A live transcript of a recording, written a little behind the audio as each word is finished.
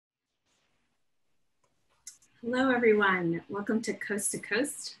Hello, everyone. Welcome to Coast to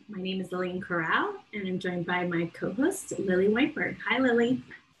Coast. My name is Lillian Corral, and I'm joined by my co-host, Lily Whiteberg. Hi, Lily.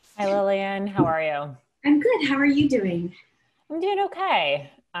 Hi, Lillian. How are you? I'm good. How are you doing? I'm doing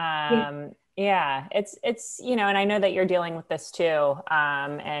okay. Yeah. Yeah, and I know that you're dealing with this too,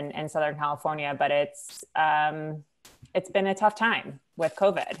 in Southern California, but it's been a tough time with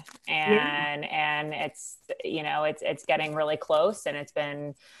COVID Yeah. and it's getting really close and it's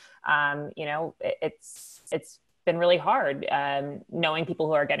been, it's been really hard, knowing people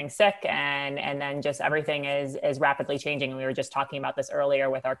who are getting sick and then just everything is rapidly changing. And we were just talking about this earlier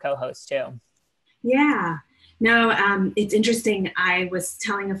with our co-host too. Yeah. No, it's interesting. I was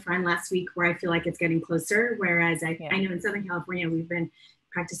telling a friend last week where I feel like it's getting closer, whereas I Yeah. know in Southern California, we've been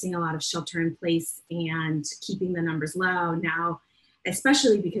practicing a lot of shelter in place and keeping the numbers low. Now,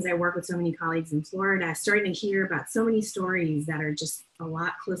 especially because I work with so many colleagues in Florida, starting to hear about so many stories that are just a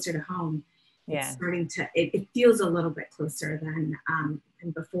lot closer to home. It's Yeah. starting to, it feels a little bit closer than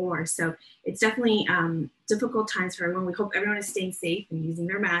before. So it's definitely difficult times for everyone. We hope everyone is staying safe and using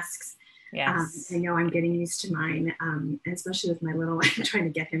their masks. I Yes. know I'm getting used to mine, and especially with my little one, I'm trying to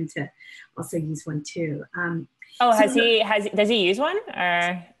get him to also use one too. Oh, So does he use one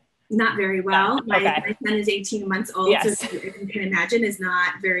or not very no? well. Okay. My son is 18 months old, so Yes. if you can imagine, is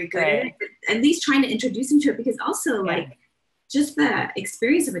not very good at it. Right. But at least trying to introduce him to it, because also Yeah, like just the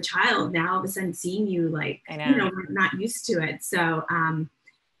experience of a child now all of a sudden seeing you like, I know. we're not used to it. So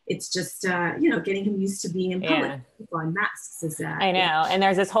it's just getting him used to being in public, Yeah. people on masks is I know. And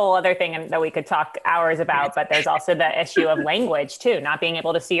there's this whole other thing that we could talk hours about, but there's also the issue of language too, not being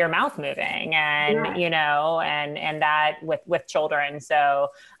able to see your mouth moving and, yeah. and that with children.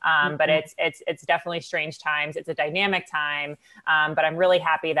 So, but it's definitely strange times. It's a dynamic time. But I'm really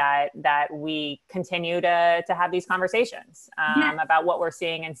happy that we continue to have these conversations, Yeah. about what we're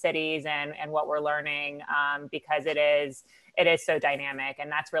seeing in cities and what we're learning, because it is so dynamic.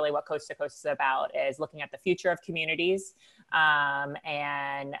 And that's really what Coast to Coast is about, is looking at the future of communities,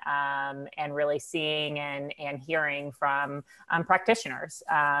 and really seeing and hearing from practitioners.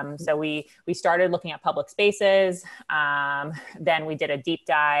 So we started looking at public spaces. Then we did a deep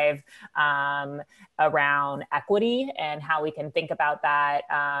dive around equity and how we can think about that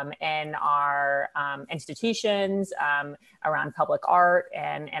in our institutions, around public art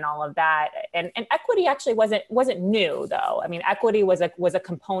and all of that. And equity actually wasn't new though. I mean, equity was a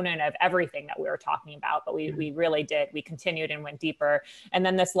component of everything that we were talking about, but we really we continued and went deeper. And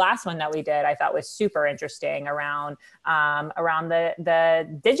then this last one that we did, I thought was super interesting around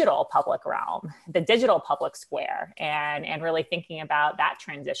the digital public realm, the digital public square, and really thinking about that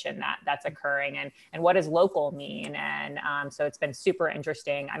transition that's occurring and what does local mean. And so it's been super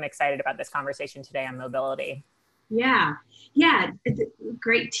interesting. I'm excited about this conversation today on mobility. Yeah, yeah, it's a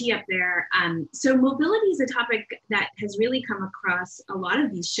great tee up there. So mobility is a topic that has really come across a lot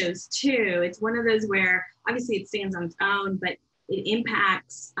of these shows too. It's one of those where obviously it stands on its own, but it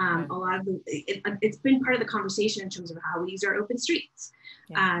impacts Yeah. a lot of it's been part of the conversation in terms of how we use our open streets,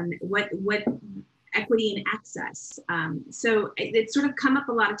 Yeah. what equity and access. So it's sort of come up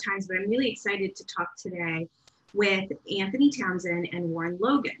a lot of times, but I'm really excited to talk today with Anthony Townsend and Warren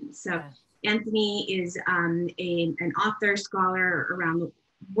Logan. So Yeah. Anthony is an author, scholar around the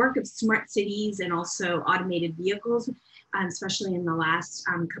work of smart cities and also automated vehicles, especially in the last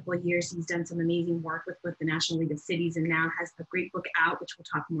couple of years. He's done some amazing work with both the National League of Cities and now has a great book out, which we'll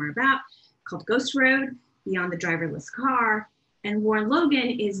talk more about, called Ghost Road, Beyond the Driverless Car. And Warren Logan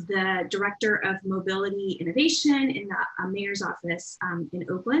is the Director of Mobility Innovation in the Mayor's Office in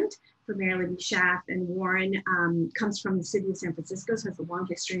Oakland for Mayor Libby Schaaf. And Warren comes from the city of San Francisco, so has a long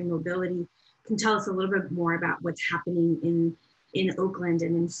history in mobility, can tell us a little bit more about what's happening in Oakland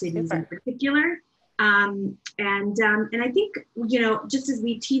and in cities in Super. particular. And I think, just as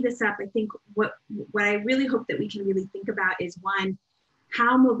we tee this up, I think what I really hope that we can really think about is, one,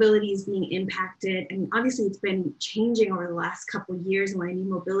 how mobility is being impacted. And obviously it's been changing over the last couple of years. And when I mean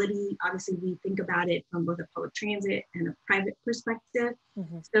mobility, obviously we think about it from both a public transit and a private perspective.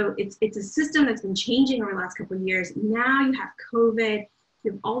 Mm-hmm. So it's a system that's been changing over the last couple of years. Now you have COVID,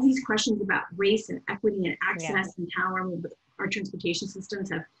 you have all these questions about race and equity and access, and how our transportation systems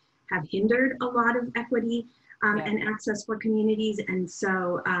have hindered a lot of equity and access for communities. And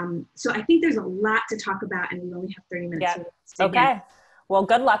so I think there's a lot to talk about, and we only have 30 minutes. Yeah. So Okay. Well,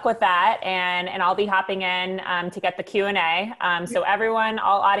 good luck with that. And I'll be hopping in to get the Q&A. So everyone,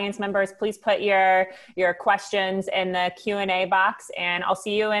 all audience members, please put your questions in the Q&A box, and I'll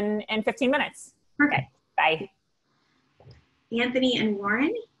see you in 15 minutes. Perfect. Okay. Bye. Anthony and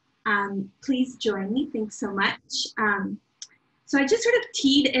Warren, please join me. Thanks so much. So I just sort of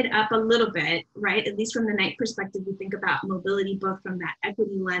teed it up a little bit, right? At least from the Knight perspective, we think about mobility both from that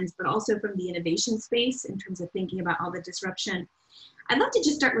equity lens, but also from the innovation space in terms of thinking about all the disruption. I'd love to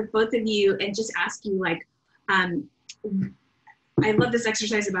just start with both of you and just ask you, like, I love this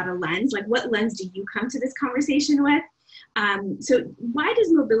exercise about a lens. Like, what lens do you come to this conversation with? So why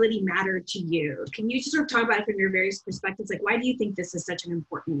does mobility matter to you? Can you just sort of talk about it from your various perspectives? Like, why do you think this is such an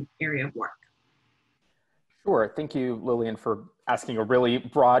important area of work? Sure. Thank you, Lillian, for asking a really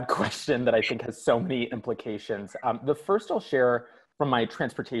broad question that I think has so many implications. The first I'll share from my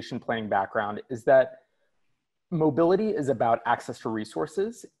transportation planning background is that mobility is about access to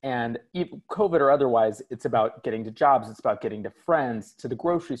resources, and COVID or otherwise, it's about getting to jobs, it's about getting to friends, to the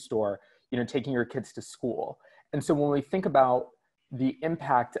grocery store, taking your kids to school. And so when we think about the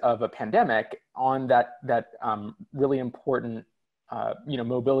impact of a pandemic on that really important,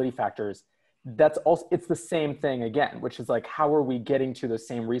 mobility factors, that's also, it's the same thing again, which is like, how are we getting to the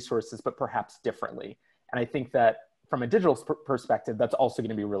same resources, but perhaps differently? And I think that from a digital perspective, that's also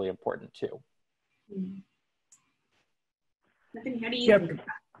going to be really important too. Anthony, how do you think of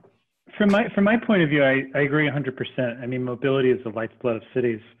that? From my point of view, I agree 100%. I mean, mobility is the lifeblood of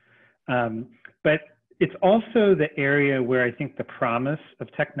cities. But it's also the area where I think the promise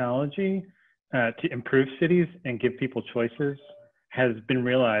of technology to improve cities and give people choices has been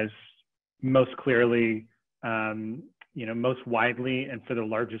realized most clearly, most widely and for the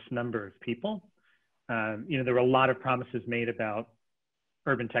largest number of people. There were a lot of promises made about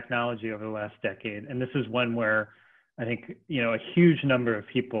urban technology over the last decade. And this is one where I think, a huge number of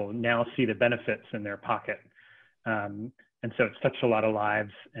people now see the benefits in their pocket. And so it's touched a lot of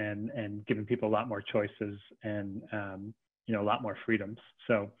lives and given people a lot more choices and, a lot more freedoms.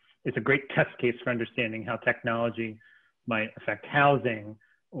 So it's a great test case for understanding how technology might affect housing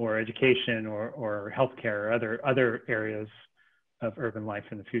or education or healthcare or other areas of urban life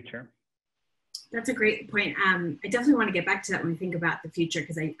in the future. That's a great point. I definitely want to get back to that when we think about the future,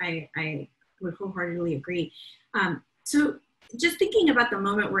 because I would wholeheartedly agree. So just thinking about the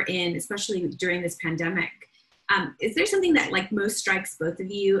moment we're in, especially during this pandemic, is there something that like most strikes both of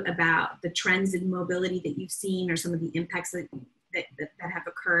you about the trends in mobility that you've seen, or some of the impacts that have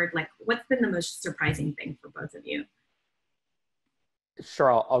occurred? Like, what's been the most surprising thing for both of you?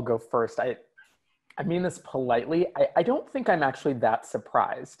 Sure, I'll go first. I mean this politely. I don't think I'm actually that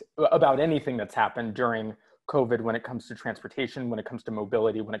surprised about anything that's happened during COVID when it comes to transportation, when it comes to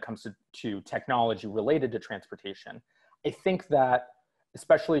mobility, when it comes to technology related to transportation. I think that,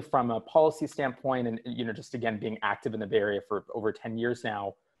 especially from a policy standpoint and, just again, being active in the Bay Area for over 10 years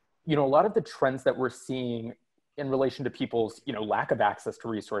now, a lot of the trends that we're seeing in relation to people's, lack of access to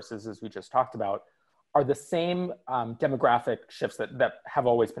resources, as we just talked about, are the same demographic shifts that have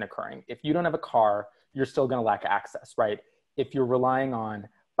always been occurring. If you don't have a car, you're still going to lack access, right? If you're relying on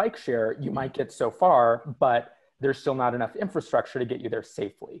bike share, you might get so far, but there's still not enough infrastructure to get you there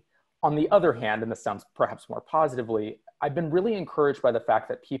safely. On the other hand, and this sounds perhaps more positively, I've been really encouraged by the fact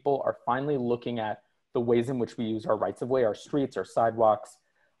that people are finally looking at the ways in which we use our rights of way, our streets, our sidewalks,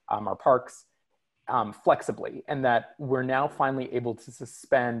 our parks, flexibly, and that we're now finally able to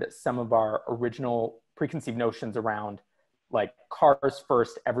suspend some of our original preconceived notions around like cars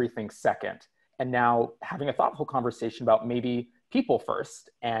first, everything second, and now having a thoughtful conversation about maybe people first,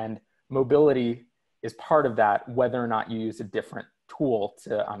 and mobility is part of that, whether or not you use a different tool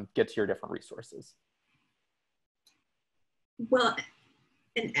to get to your different resources. Well,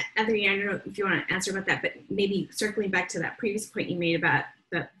 and Anthony, I don't know if you want to answer about that, but maybe circling back to that previous point you made about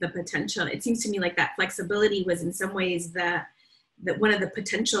the potential, it seems to me like that flexibility was in some ways the one of the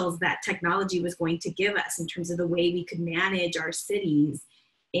potentials that technology was going to give us in terms of the way we could manage our cities,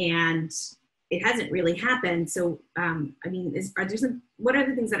 and it hasn't really happened. So, I mean, what are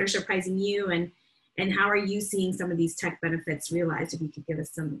the things that are surprising you, and how are you seeing some of these tech benefits realized? If you could give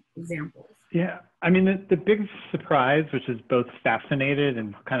us some examples. Yeah, I mean, the big surprise, which has both fascinated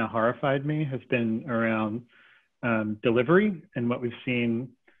and kind of horrified me, has been around delivery and what we've seen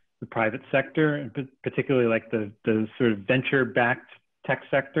the private sector, and particularly like the sort of venture-backed tech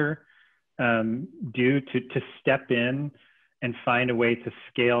sector do to step in and find a way to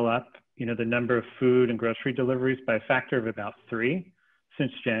scale up, the number of food and grocery deliveries by a factor of about 3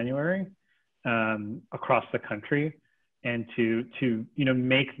 since January across the country, and to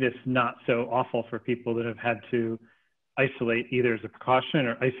make this not so awful for people that have had to isolate either as a precaution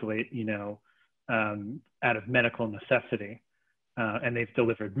or isolate, out of medical necessity. And they've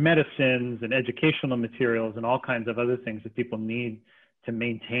delivered medicines and educational materials and all kinds of other things that people need to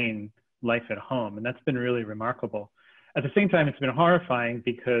maintain life at home. And that's been really remarkable. At the same time, it's been horrifying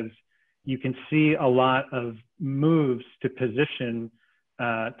because you can see a lot of moves to position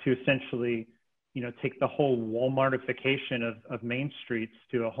to essentially, take the whole Walmartification of main streets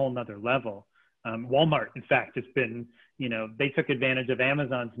to a whole nother level. Walmart, in fact, has been, they took advantage of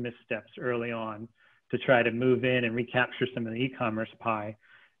Amazon's missteps early on to try to move in and recapture some of the e-commerce pie.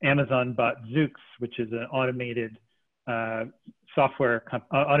 Amazon bought Zoox, which is an automated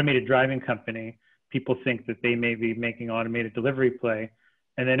automated driving company. People think that they may be making automated delivery play.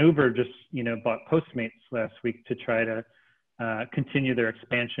 And then Uber just, bought Postmates last week to try to continue their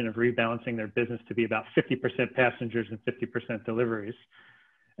expansion of rebalancing their business to be about 50% passengers and 50% deliveries.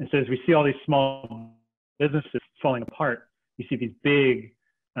 And so as we see all these small businesses falling apart, you see these big,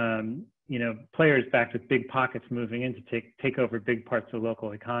 players backed with big pockets moving in to take over big parts of the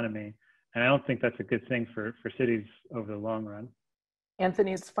local economy. And I don't think that's a good thing for cities over the long run.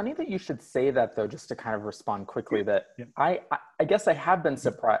 Anthony, it's funny that you should say that, though, just to kind of respond quickly, that I guess I have been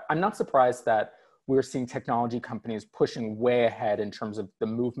surprised. I'm not surprised that we're seeing technology companies pushing way ahead in terms of the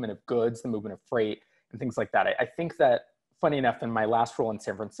movement of goods, the movement of freight, and things like that. I think that, funny enough, in my last role in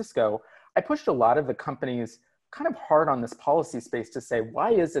San Francisco, I pushed a lot of the companies kind of hard on this policy space to say,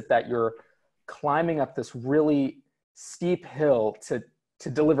 why is it that you're climbing up this really steep hill to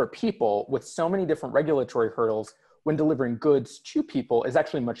deliver people with so many different regulatory hurdles when delivering goods to people is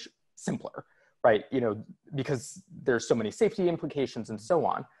actually much simpler, right? Because there's so many safety implications and so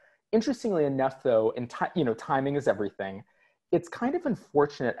on. Interestingly enough, though, timing is everything. It's kind of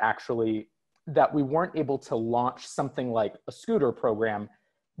unfortunate, actually, that we weren't able to launch something like a scooter program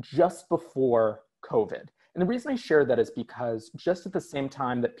just before COVID. And the reason I share that is because just at the same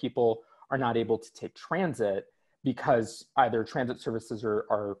time that people are not able to take transit because either transit services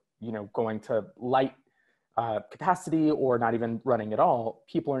are going to light capacity or not even running at all,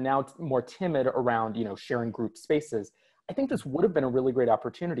 people are now more timid around, sharing group spaces. I think this would have been a really great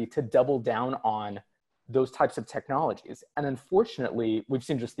opportunity to double down on those types of technologies. And unfortunately, we've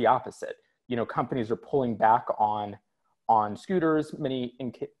seen just the opposite. Companies are pulling back on scooters.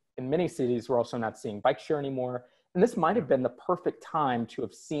 In many cities, we're also not seeing bike share anymore. And this might have been the perfect time to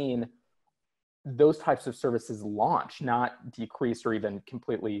have seen those types of services launch, not decrease or even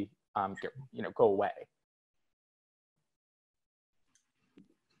completely go away.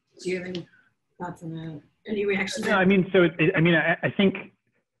 Do you have any thoughts on that? Any reactions? No, I think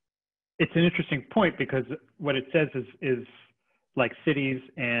it's an interesting point because what it says is like cities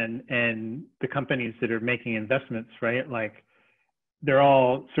and the companies that are making investments, right? Like they're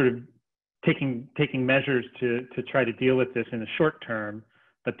all sort of taking measures to try to deal with this in the short term,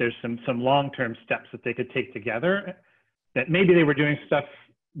 but there's some long-term steps that they could take together that maybe they were doing stuff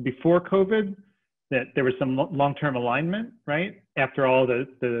before COVID, that there was some long-term alignment, right? After all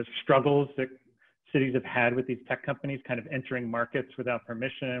the struggles that cities have had with these tech companies kind of entering markets without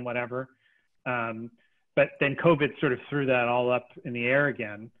permission and whatever. But then COVID sort of threw that all up in the air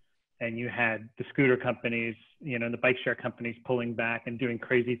again. And you had the scooter companies, and the bike share companies pulling back and doing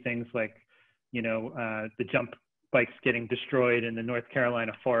crazy things like, the jump bikes getting destroyed in the North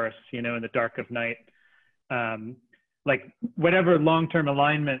Carolina forests, in the dark of night. Like whatever long-term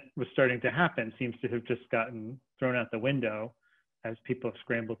alignment was starting to happen seems to have just gotten thrown out the window as people have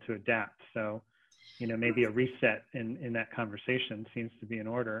scrambled to adapt. So, maybe a reset in that conversation seems to be in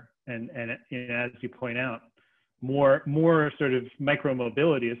order. And as you point out, more sort of micro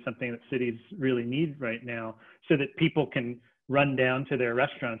mobility is something that cities really need right now, so that people can run down to their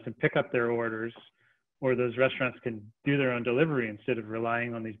restaurants and pick up their orders, or those restaurants can do their own delivery instead of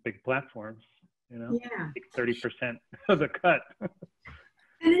relying on these big platforms. Take 30% of the cut.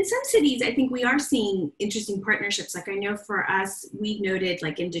 And in some cities, I think we are seeing interesting partnerships. Like I know for us, we noted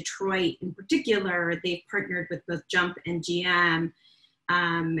like in Detroit in particular, they've partnered with both Jump and GM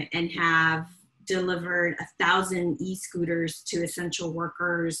and have delivered 1,000 e-scooters to essential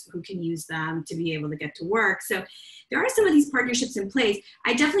workers who can use them to be able to get to work. So there are some of these partnerships in place.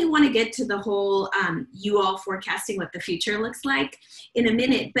 I definitely want to get to the whole you all forecasting what the future looks like in a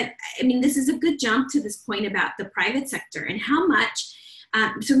minute. But I mean, this is a good jump to this point about the private sector and how much.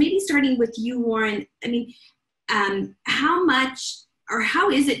 So maybe starting with you, Warren, I mean, how much or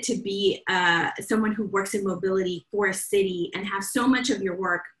how is it to be someone who works in mobility for a city and have so much of your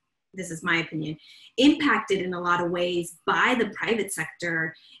work, this is my opinion, impacted in a lot of ways by the private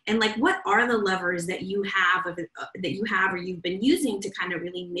sector? And like, what are the levers that you have or you've been using to kind of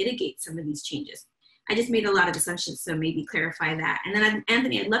really mitigate some of these changes? I just made a lot of assumptions, so maybe clarify that. And then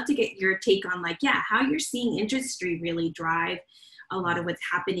Anthony, I'd love to get your take on like, how you're seeing industry really drive a lot of what's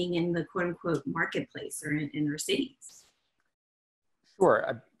happening in the quote unquote marketplace or in our cities.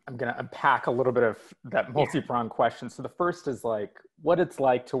 Sure. I'm going to unpack a little bit of that multi-pronged question. So the first is like what it's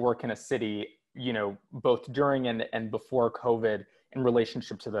like to work in a city both during and before COVID in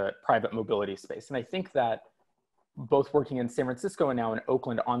relationship to the private mobility space. And I think that both working in San Francisco and now in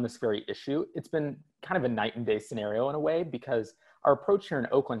Oakland on this very issue, it's been kind of a night and day scenario in a way, because our approach here in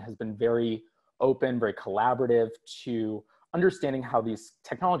Oakland has been very open, very collaborative to understanding how these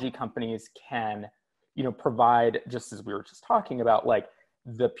technology companies can, provide, just as we were just talking about, like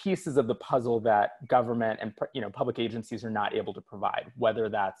the pieces of the puzzle that government and, public agencies are not able to provide, whether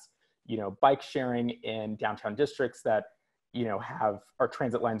that's, bike sharing in downtown districts that, have our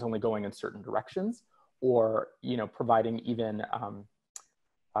transit lines only going in certain directions, or, providing even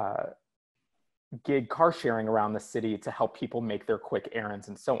gig car sharing around the city to help people make their quick errands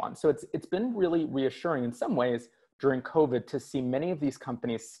and so on. So it's been really reassuring in some ways during COVID to see many of these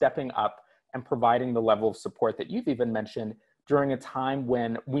companies stepping up and providing the level of support that you've even mentioned during a time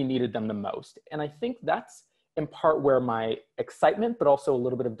when we needed them the most. And I think that's in part where my excitement, but also a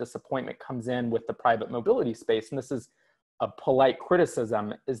little bit of disappointment comes in with the private mobility space. And this is a polite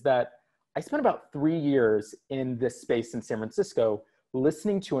criticism, is that I spent about 3 years in this space in San Francisco,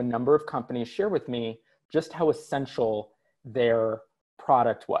 listening to a number of companies share with me just how essential their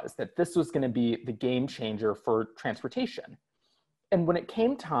product was, that this was going to be the game changer for transportation. And when it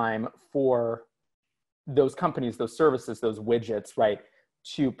came time for those companies, those services, those widgets, right,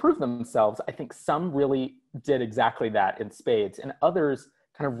 to prove themselves, I think some really did exactly that in spades, and others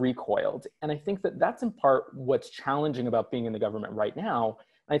kind of recoiled. And I think that that's in part what's challenging about being in the government right now.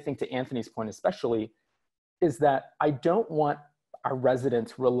 And I think to Anthony's point especially, is that I don't want our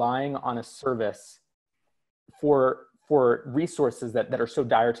residents relying on a service for resources that are so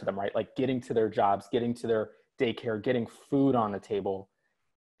dire to them, right? Like getting to their jobs, getting to their daycare, getting food on the table.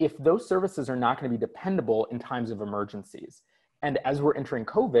 If those services are not going to be dependable in times of emergencies. And as we're entering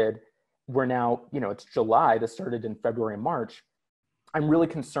COVID, we're now, it's July, this started in February and March. I'm really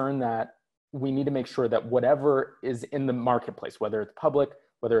concerned that we need to make sure that whatever is in the marketplace, whether it's public,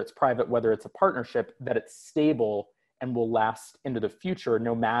 whether it's private, whether it's a partnership, that it's stable and will last into the future,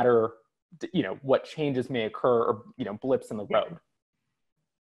 no matter, what changes may occur or, blips in the road.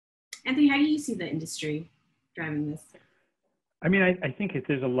 Anthony, how do you see the industry driving this? I mean, I think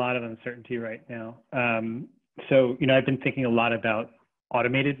there's a lot of uncertainty right now. So, I've been thinking a lot about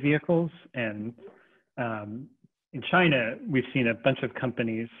automated vehicles, and in China, we've seen a bunch of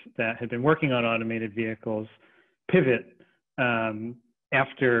companies that have been working on automated vehicles pivot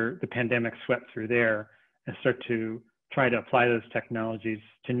after the pandemic swept through there and start to try to apply those technologies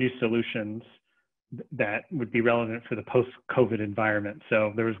to new solutions that would be relevant for the post-COVID environment.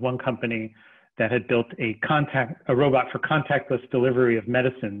 So there was one company that had built a robot for contactless delivery of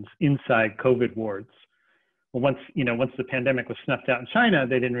medicines inside COVID wards. Well, once the pandemic was snuffed out in China,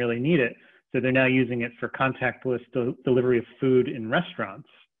 they didn't really need it. So they're now using it for contactless delivery of food in restaurants.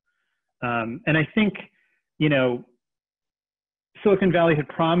 And I think, Silicon Valley had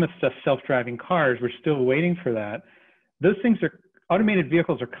promised us self-driving cars. We're still waiting for that. Those things automated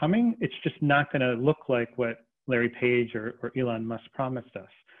vehicles are coming. It's just not going to look like what Larry Page or Elon Musk promised us.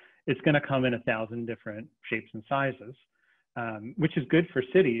 It's going to come in 1,000 different shapes and sizes, which is good for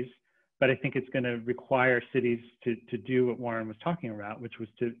cities. But I think it's going to require cities to do what Warren was talking about, which was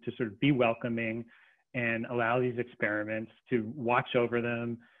to sort of be welcoming and allow these experiments, to watch over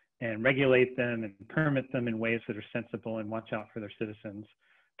them and regulate them and permit them in ways that are sensible and watch out for their citizens.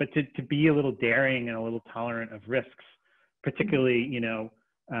 But to be a little daring and a little tolerant of risks, particularly,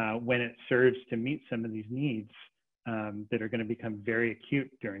 when it serves to meet some of these needs that are going to become very acute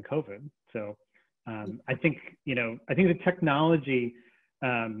during COVID. So I think the technology,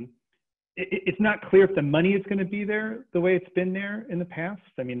 it's not clear if the money is going to be there the way it's been there in the past.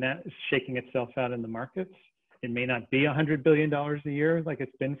 I mean, that is shaking itself out in the markets. It may not be $100 billion a year like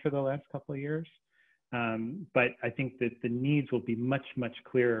it's been for the last couple of years. But I think that the needs will be much, much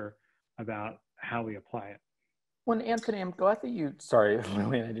clearer about how we apply it. Well, Anthony, I'm glad that sorry,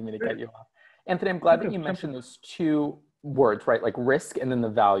 Lillian, I didn't mean to cut you off. Anthony, I'm glad that you mentioned those two words, right? Like risk and then the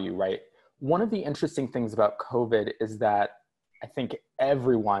value, right? One of the interesting things about COVID is that I think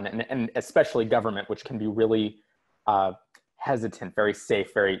everyone, and especially government, which can be really hesitant, very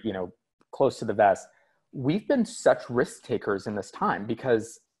safe, very, close to the vest. We've been such risk takers in this time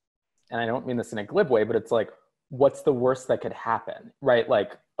because, and I don't mean this in a glib way, but it's like, what's the worst that could happen, right?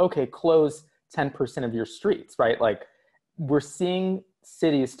 Like, okay, close 10% of your streets, right? Like we're seeing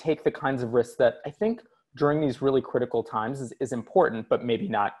cities take the kinds of risks that I think during these really critical times is important, but maybe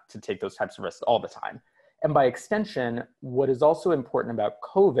not to take those types of risks all the time. And by extension, what is also important about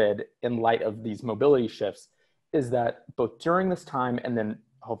COVID in light of these mobility shifts is that both during this time and then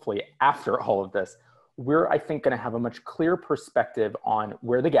hopefully after all of this, we're, I think, going to have a much clearer perspective on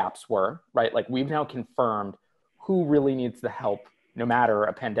where the gaps were, right? Like we've now confirmed who really needs the help, no matter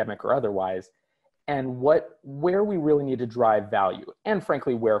a pandemic or otherwise, and where we really need to drive value. And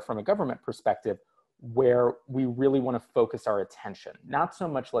frankly, where from a government perspective, where we really want to focus our attention, not so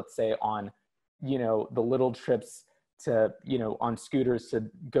much, let's say, on, you know, the little trips to, you know, on scooters to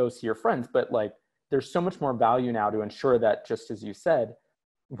go see your friends, but like, there's so much more value now to ensure that, just as you said,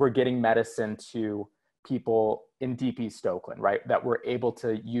 we're getting medicine to people in deep East Oakland, right? That we're able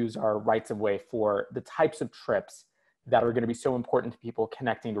to use our rights of way for the types of trips that are going to be so important to people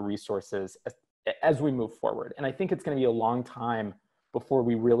connecting to resources as we move forward. And I think it's going to be a long time before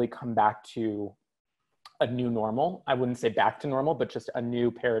we really come back to a new normal. I wouldn't say back to normal, but just a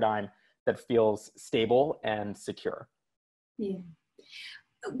new paradigm that feels stable and secure. Yeah.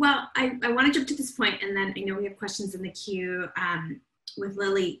 Well, I want to jump to this point, and then I know we have questions in the queue with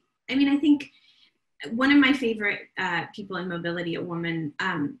Lily. I mean, I think one of my favorite people in mobility, a woman,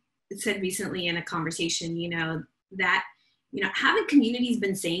 said recently in a conversation, you know, that, you know, haven't communities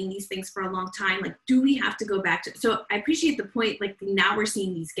been saying these things for a long time? Like, do we have to go back to, so I appreciate the point, like now we're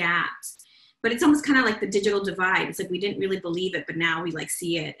seeing these gaps. But it's almost kind of like the digital divide. It's like we didn't really believe it, but now we like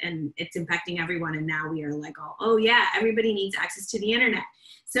see it and it's impacting everyone. And now we are like, oh yeah, everybody needs access to the internet.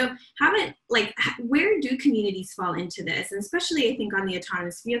 So where do communities fall into this? And especially I think on the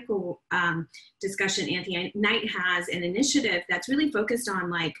autonomous vehicle discussion, Anthony Knight has an initiative that's really focused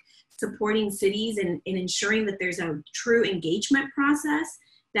on like supporting cities and ensuring that there's a true engagement process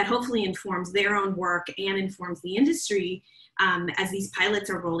that hopefully informs their own work and informs the industry as these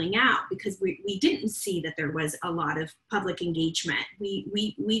pilots are rolling out, because we didn't see that there was a lot of public engagement.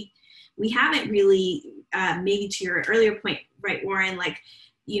 We haven't really, maybe to your earlier point, right, Warren, like,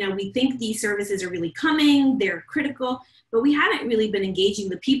 you know, we think these services are really coming, they're critical, but we haven't really been engaging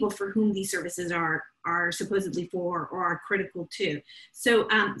the people for whom these services are supposedly for or are critical to. So,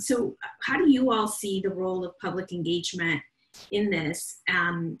 so how do you all see the role of public engagement in this,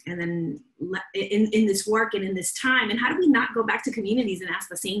 and then in this work and in this time? And how do we not go back to communities and ask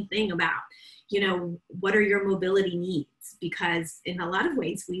the same thing about, you know, what are your mobility needs? Because in a lot of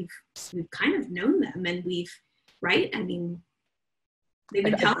ways we've kind of known them, and right? I mean, they've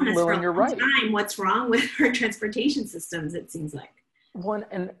been telling us for a long time what's wrong with our transportation systems, it seems like. One,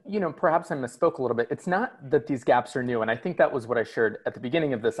 and you know, perhaps I misspoke a little bit. It's not that these gaps are new. And I think that was what I shared at the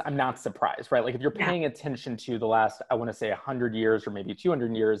beginning of this. I'm not surprised, right? Like if you're paying attention to the last, I want to say 100 years or maybe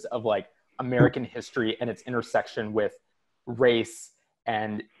 200 years of like American history and its intersection with race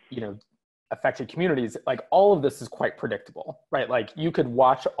and, you know, affected communities, like all of this is quite predictable, right? Like you could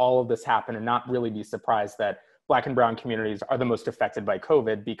watch all of this happen and not really be surprised that Black and brown communities are the most affected by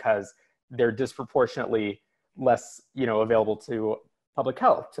COVID because they're disproportionately less, you know, available to public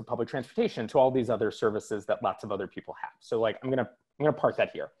health, to public transportation, to all these other services that lots of other people have. So like, I'm gonna park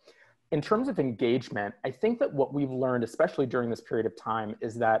that here. In terms of engagement, I think that what we've learned, especially during this period of time,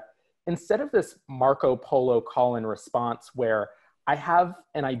 is that instead of this Marco Polo call and response where I have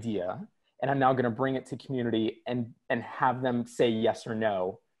an idea and I'm now gonna bring it to community and have them say yes or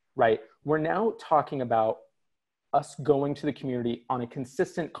no, right? We're now talking about us going to the community on a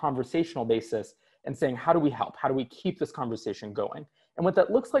consistent conversational basis and saying, how do we help? How do we keep this conversation going? And what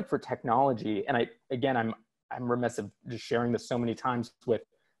that looks like for technology, and I'm remiss of just sharing this so many times with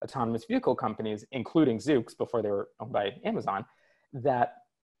autonomous vehicle companies, including Zoox before they were owned by Amazon, that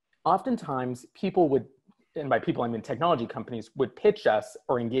oftentimes people would, and by people I mean technology companies, would pitch us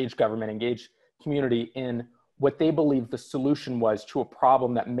or engage government, engage community in what they believe the solution was to a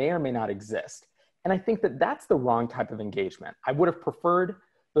problem that may or may not exist. And I think that that's the wrong type of engagement. I would have preferred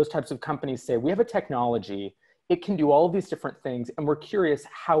those types of companies say, we have a technology, it can do all of these different things, and we're curious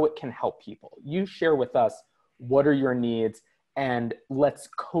how it can help people. You share with us, what are your needs, and let's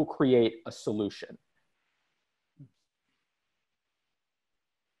co-create a solution.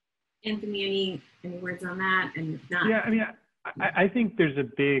 Anthony, any words on that? And if not, yeah, I mean, I think there's a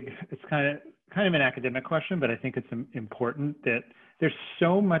big, it's kind of an academic question, but I think it's important that there's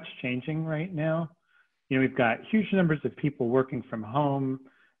so much changing right now. You know, we've got huge numbers of people working from home.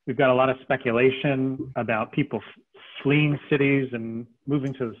 We've got a lot of speculation about people fleeing cities and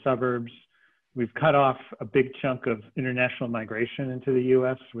moving to the suburbs. We've cut off a big chunk of international migration into the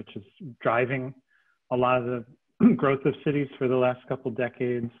US, which is driving a lot of the growth of cities for the last couple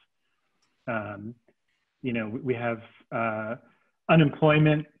decades. You know, we have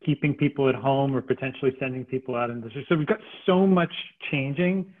unemployment keeping people at home or potentially sending people out into the street. So we've got so much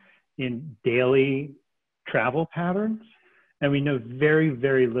changing in daily travel patterns, and we know very,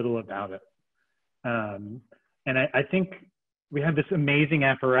 very little about it. And I think we have this amazing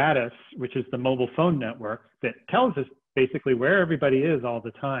apparatus, which is the mobile phone network, that tells us basically where everybody is all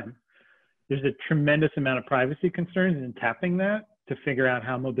the time. There's a tremendous amount of privacy concerns in tapping that to figure out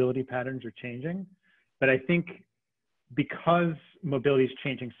how mobility patterns are changing. But I think because mobility is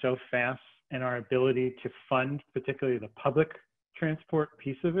changing so fast and our ability to fund, particularly the public transport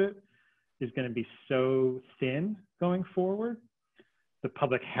piece of it, is going to be so thin going forward, the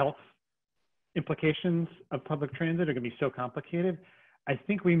public health implications of public transit are going to be so complicated. I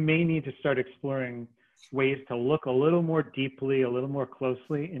think we may need to start exploring ways to look a little more deeply, a little more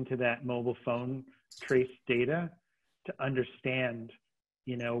closely into that mobile phone trace data to understand,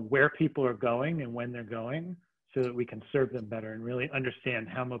 you know, where people are going and when they're going, so that we can serve them better and really understand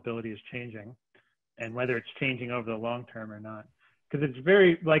how mobility is changing and whether it's changing over the long term or not. Because it's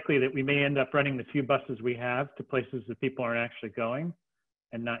very likely that we may end up running the few buses we have to places that people aren't actually going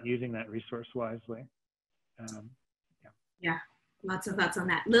and not using that resource wisely. Yeah, lots of thoughts on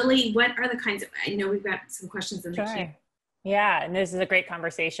that. Lily, what are the kinds of, I know we've got some questions in the queue. Yeah, and this is a great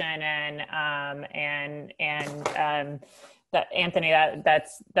conversation, that Anthony,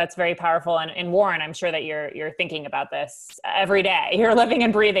 that's very powerful. And Warren, I'm sure that you're thinking about this every day. You're living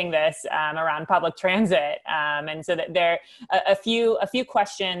and breathing this around public transit, and so that there a few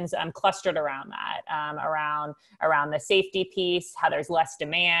questions clustered around that, around the safety piece, how there's less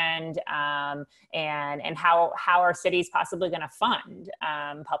demand, and how are cities possibly going to fund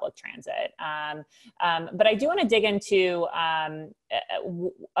public transit. But I do want to dig into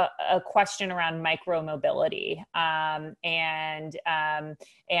a question around micromobility, and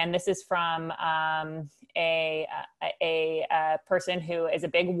this is from a person who is a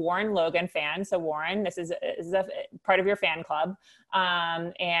big Warren Logan fan. So Warren, this is a part of your fan club,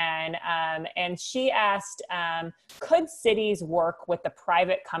 and she asked, could cities work with the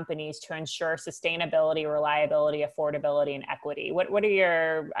private companies to ensure sustainability, reliability, affordability, and equity? What are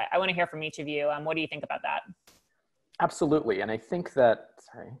your? I want to hear from each of you. What do you think about that? Absolutely. And I think that,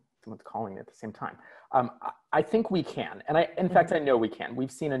 sorry, someone's calling me at the same time. I think we can. And in fact, I know we can.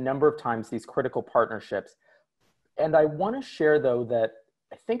 We've seen a number of times these critical partnerships. And I want to share, though, that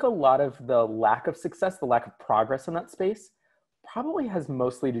I think a lot of the lack of success, the lack of progress in that space, probably has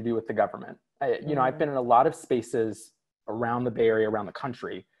mostly to do with the government. You know, I've been in a lot of spaces around the Bay Area, around the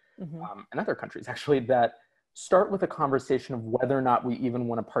country, and other countries, actually, that start with a conversation of whether or not we even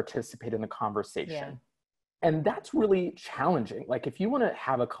want to participate in the conversation. Yeah. And that's really challenging. Like, if you want to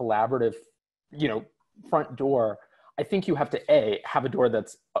have a collaborative, you know, front door, I think you have to A, have a door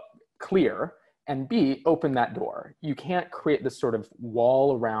that's clear, and B, open that door. You can't create this sort of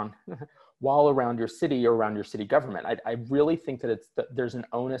wall around your city or around your city government. I really think that there's an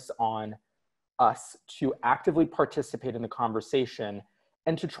onus on us to actively participate in the conversation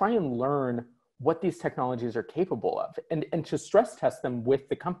and to try and learn what these technologies are capable of, and to stress test them with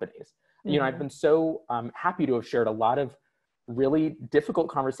the companies. You know, I've been so happy to have shared a lot of really difficult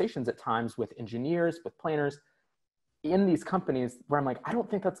conversations at times with engineers, with planners in these companies where I'm like, I don't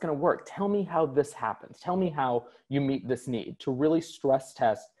think that's going to work. Tell me how this happens. Tell me how you meet this need, to really stress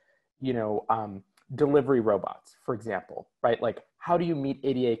test, you know, delivery robots, for example, right? Like, how do you meet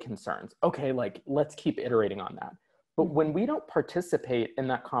ADA concerns? Okay, like, let's keep iterating on that. But when we don't participate in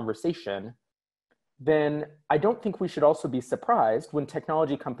that conversation, then I don't think we should also be surprised when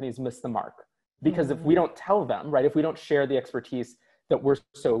technology companies miss the mark. Because if we don't tell them, right, if we don't share the expertise that we're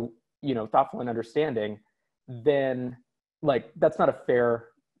so, you know, thoughtful and understanding, then, like, that's not a fair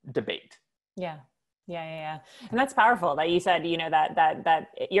debate. Yeah. And that's powerful that you said, you know, that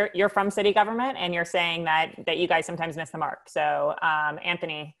you're from city government and you're saying that you guys sometimes miss the mark. So,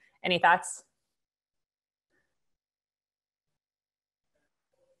 Anthony, any thoughts?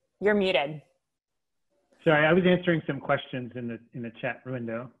 You're muted. Sorry, I was answering some questions in the chat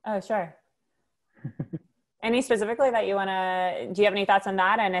window. Oh, sure. Any specifically that you want to, do you have any thoughts on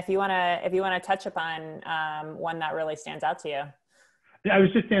that? And if you want to touch upon one that really stands out to you. Yeah, I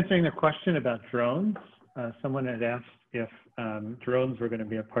was just answering the question about drones. Someone had asked if drones were going to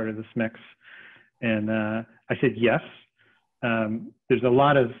be a part of this mix. And I said yes. There's a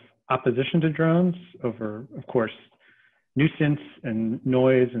lot of opposition to drones over, of course, nuisance and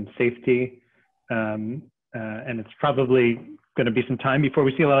noise and safety. And it's probably going to be some time before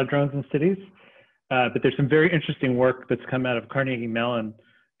we see a lot of drones in cities. But there's some very interesting work that's come out of Carnegie Mellon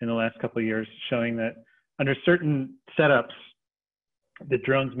in the last couple of years showing that under certain setups, the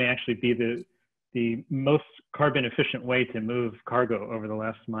drones may actually be the most carbon efficient way to move cargo over the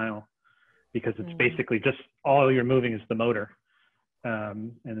last mile, because it's basically just all you're moving is the motor.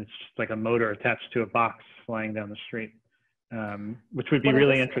 And it's just like a motor attached to a box flying down the street, which would be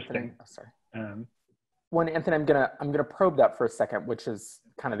really interesting. Well, Anthony, I'm gonna probe that for a second, which is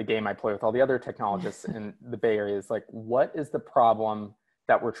kind of the game I play with all the other technologists in the Bay Area. Is like, what is the problem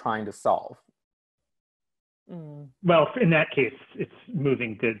that we're trying to solve? Well, in that case, it's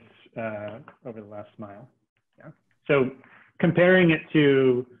moving goods over the last mile. Yeah. So comparing it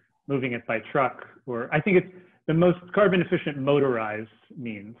to moving it by truck, or I think it's the most carbon efficient motorized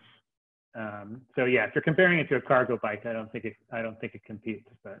means. So yeah, if you're comparing it to a cargo bike, I don't think it competes.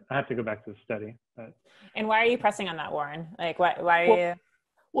 But I have to go back to the study. But. And why are you pressing on that, Warren? Like, why are you?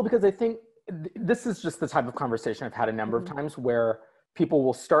 Well, because I think this is just the type of conversation I've had a number of times where people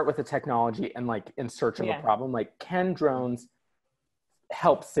will start with a technology and like in search of a problem, like can drones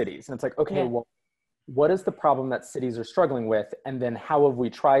help cities? And it's like, okay, well, what is the problem that cities are struggling with? And then how have we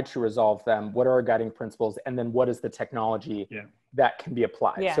tried to resolve them? What are our guiding principles? And then what is the technology that can be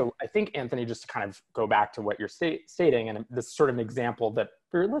applied? Yeah. So I think, Anthony, just to kind of go back to what you're stating, and this is sort of an example that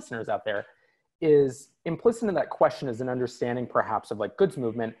for your listeners out there, is implicit in that question is an understanding perhaps of like goods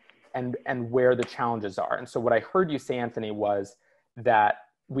movement and where the challenges are. And so what I heard you say, Anthony, was that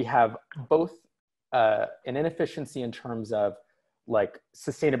we have both an inefficiency in terms of like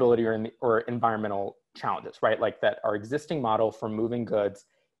sustainability or environmental challenges, right? Like that our existing model for moving goods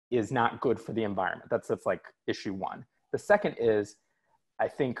is not good for the environment. That's like issue one. The second is, I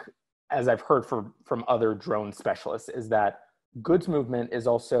think, as I've heard from other drone specialists, is that goods movement is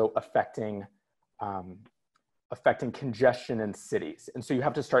also affecting congestion in cities. And so you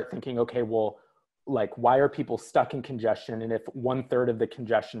have to start thinking, okay, well, like, why are people stuck in congestion? And if 1/3 of the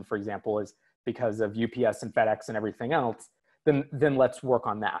congestion, for example, is because of UPS and FedEx and everything else, then let's work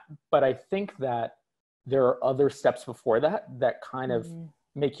on that. But I think that there are other steps before that kind of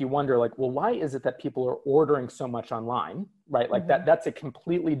make you wonder, like, well, why is it that people are ordering so much online, right? Like that's a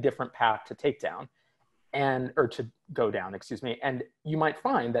completely different path to take down or to go down, excuse me. And you might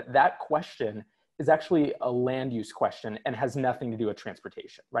find that question is actually a land use question and has nothing to do with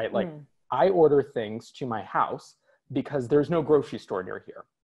transportation, right? Like I order things to my house because there's no grocery store near here.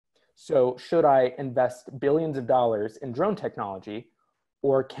 So should I invest billions of dollars in drone technology,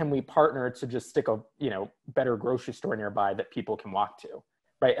 or can we partner to just stick a better grocery store nearby that people can walk to,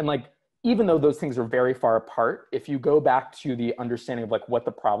 right? And like, even though those things are very far apart, if you go back to the understanding of like what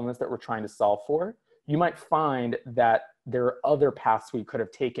the problem is that we're trying to solve for, you might find that there are other paths we could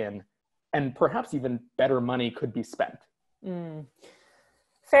have taken, and perhaps even better money could be spent.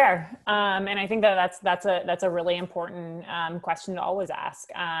 Fair. And I think that's a really important question to always ask.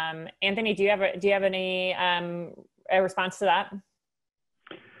 Anthony, do you have any a response to that?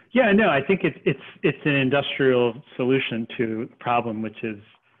 Yeah, no, I think it's an industrial solution to the problem, which is,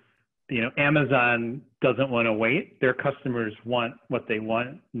 Amazon doesn't want to wait. Their customers want what they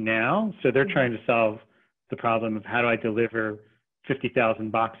want now. So they're trying to solve the problem of how do I deliver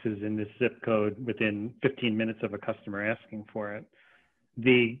 50,000 boxes in this zip code within 15 minutes of a customer asking for it.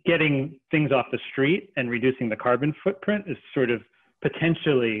 The getting things off the street and reducing the carbon footprint is sort of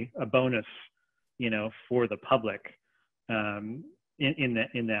potentially a bonus, for the public in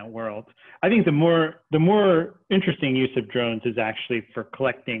that world. I think the more interesting use of drones is actually for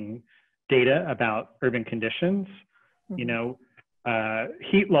collecting data about urban conditions,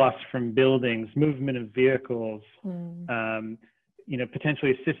 heat loss from buildings, movement of vehicles,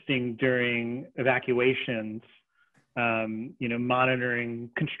 potentially assisting during evacuations, monitoring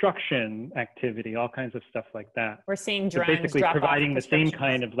construction activity, all kinds of stuff like that. We're seeing drones basically providing the same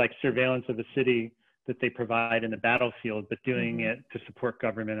kind of like surveillance of the city that they provide in the battlefield, but doing it to support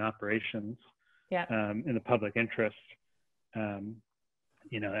government operations in the public interest.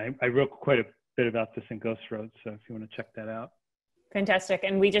 I wrote quite a bit about this in Ghost Road, so if you want to check that out. Fantastic.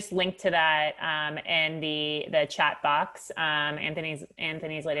 And we just linked to that in the chat box, Anthony's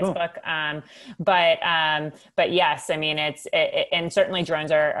latest book. But yes, I mean, and certainly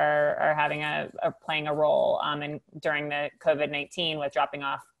drones are playing a role during the COVID-19 with dropping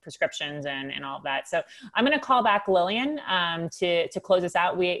off prescriptions and all of that. So I'm going to call back Lillian to close us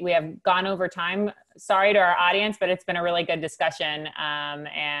out. We have gone over time. Sorry to our audience, but it's been a really good discussion.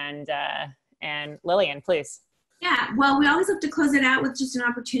 And Lillian, please. Yeah, well, we always have to close it out with just an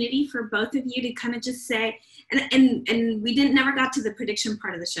opportunity for both of you to kind of just say, and we never got to the prediction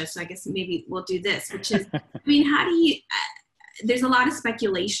part of the show, so I guess maybe we'll do this, which is, I mean, how do you, there's a lot of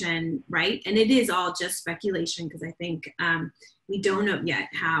speculation, right? And it is all just speculation because I think we don't know yet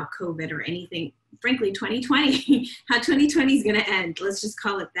how COVID or anything frankly, 2020, how 2020 is going to end. Let's just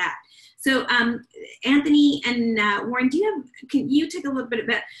call it that. So Anthony and Warren, can you take a little bit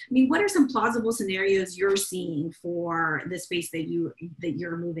about, I mean, what are some plausible scenarios you're seeing for the space that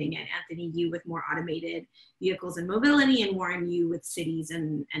you're moving in? Anthony, you with more automated vehicles and mobility, and Warren, you with cities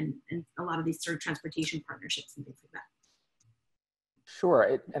and a lot of these sort of transportation partnerships and things like that.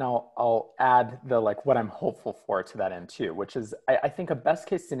 Sure, and I'll add what I'm hopeful for to that end too, which is I think a best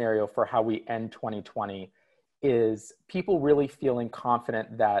case scenario for how we end 2020 is people really feeling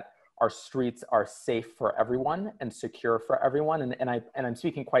confident that our streets are safe for everyone and secure for everyone, and I'm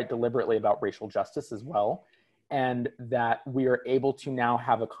speaking quite deliberately about racial justice as well, and that we are able to now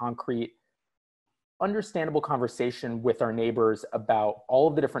have a concrete, understandable conversation with our neighbors about all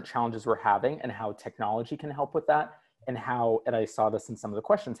of the different challenges we're having and how technology can help with that. And how, and I saw this in some of the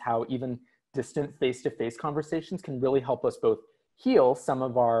questions, how even distant face-to-face conversations can really help us both heal some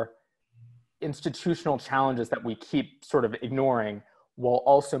of our institutional challenges that we keep sort of ignoring, while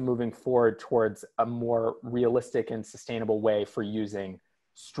also moving forward towards a more realistic and sustainable way for using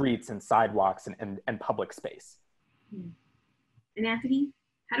streets and sidewalks and public space. And Anthony,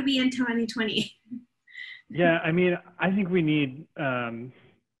 how do we end 2020? Yeah, I mean, I think we need a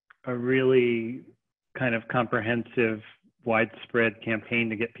really kind of comprehensive, widespread campaign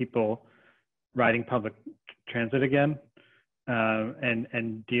to get people riding public transit again,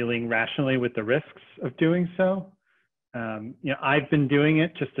 and dealing rationally with the risks of doing so. I've been doing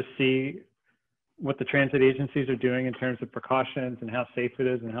it just to see what the transit agencies are doing in terms of precautions and how safe it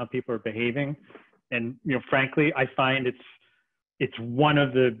is and how people are behaving. And frankly, I find it's one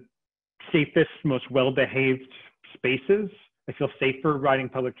of the safest, most well-behaved spaces. I feel safer riding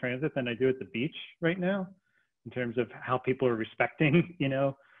public transit than I do at the beach right now, in terms of how people are respecting,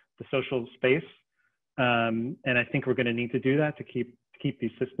 the social space. And I think we're going to need to do that to keep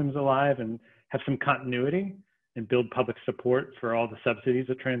these systems alive and have some continuity and build public support for all the subsidies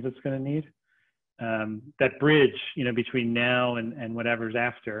that transit's going to need. That bridge, between now and whatever's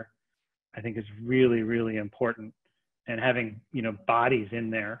after, I think is really, really important. And having, bodies in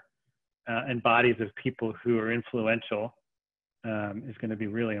there and bodies of people who are influential is going to be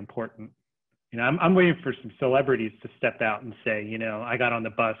really important. I'm waiting for some celebrities to step out and say, I got on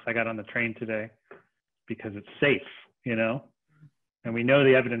the bus, I got on the train today because it's safe, and we know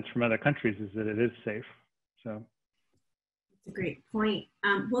the evidence from other countries is that it is safe. So. That's a great point.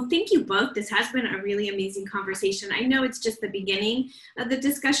 Well, thank you both. This has been a really amazing conversation. I know it's just the beginning of the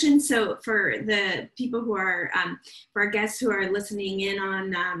discussion. So for the people who are, for our guests who are listening in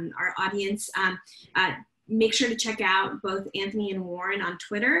on our audience, make sure to check out both Anthony and Warren on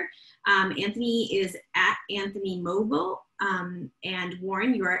Twitter. Anthony is at Anthony Mobile, and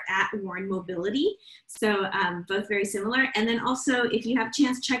Warren, you are at Warren Mobility. So both very similar. And then also, if you have a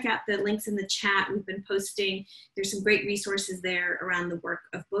chance, check out the links in the chat. We've been posting. There's some great resources there around the work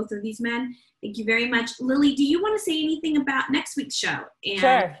of both of these men. Thank you very much. Lily, do you want to say anything about next week's show?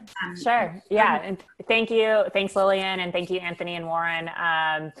 And, Sure. Yeah. And thank you. Thanks, Lillian. And thank you, Anthony and Warren.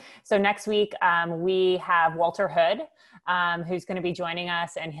 So next week, we have Walter Hood, who's going to be joining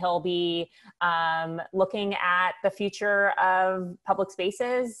us, and he'll be looking at the future of public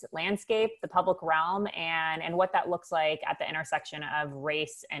spaces, landscape, the public realm, and what that looks like at the intersection of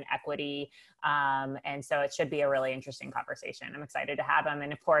race and equity. And so it should be a really interesting conversation. I'm excited to have him.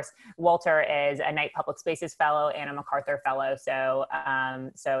 And of course, Walter is a Knight Public Spaces Fellow and a MacArthur Fellow. So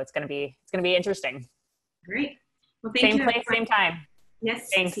so it's going to be interesting. Great. Well, thank you. Same place, same time. Yes.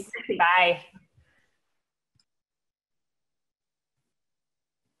 Thanks. Bye.